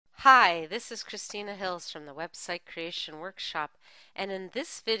Hi, this is Christina Hills from the Website Creation Workshop, and in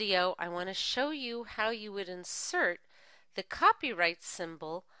this video I want to show you how you would insert the copyright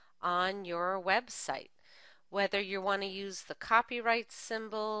symbol on your website. Whether you want to use the copyright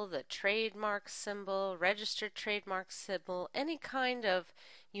symbol, the trademark symbol, registered trademark symbol, any kind of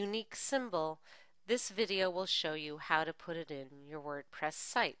unique symbol, this video will show you how to put it in your WordPress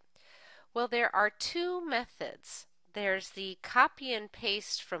site. Well, there are two methods. There's the copy and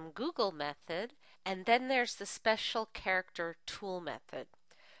paste from Google method, and then there's the special character tool method.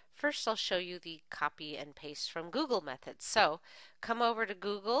 First, I'll show you the copy and paste from Google method. So, come over to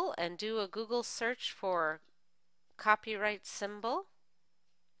Google and do a Google search for copyright symbol,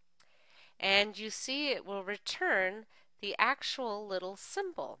 and you see it will return the actual little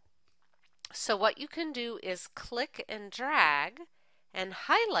symbol. So what you can do is click and drag and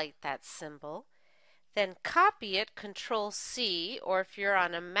highlight that symbol, then copy it, Control C, or if you're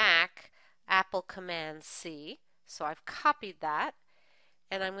on a Mac, Apple Command C. So I've copied that,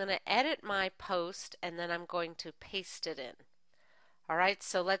 and I'm going to edit my post, and then I'm going to paste it in. All right,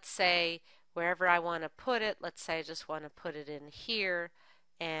 so let's say wherever I want to put it, let's say I just want to put it in here,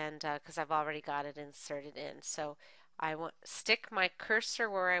 and because I've already got it inserted in. So I want stick my cursor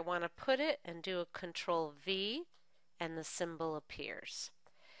where I want to put it and do a Control V, and the symbol appears.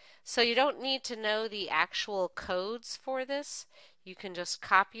 So you don't need to know the actual codes for this. You can just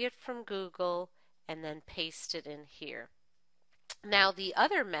copy it from Google and then paste it in here. Now the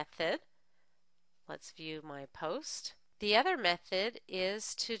other method, let's view my post. The other method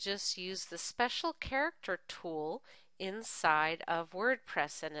is to just use the special character tool inside of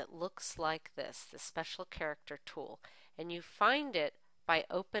WordPress, and it looks like this, the special character tool. And you find it by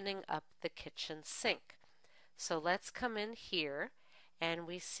opening up the kitchen sink. So let's come in here, and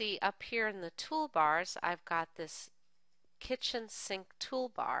we see up here in the toolbars I've got this kitchen sink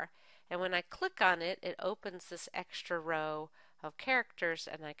toolbar, and when I click on it, it opens this extra row of characters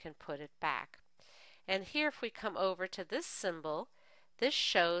and I can put it back. And here if we come over to this symbol, this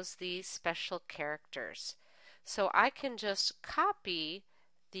shows the special characters. So I can just copy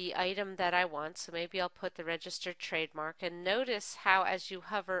the item that I want, so maybe I'll put the registered trademark, and notice how as you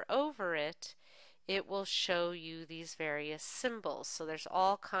hover over it, it will show you these various symbols. So there's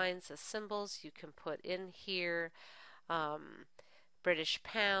all kinds of symbols you can put in here, British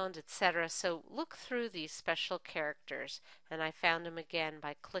pound, etc. So look through these special characters, and I found them again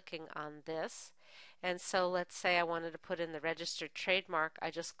by clicking on this. And so let's say I wanted to put in the registered trademark,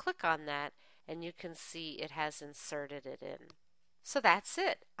 I just click on that and you can see it has inserted it in. So that's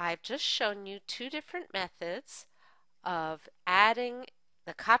it. I've just shown you two different methods of adding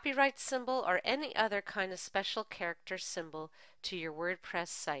the copyright symbol or any other kind of special character symbol to your WordPress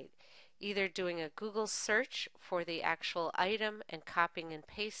site. Either doing a Google search for the actual item and copying and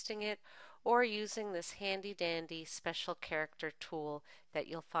pasting it, or using this handy dandy special character tool that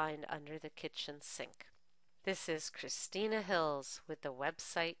you'll find under the kitchen sink. This is Christina Hills with the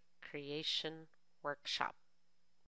Website Creation Workshop.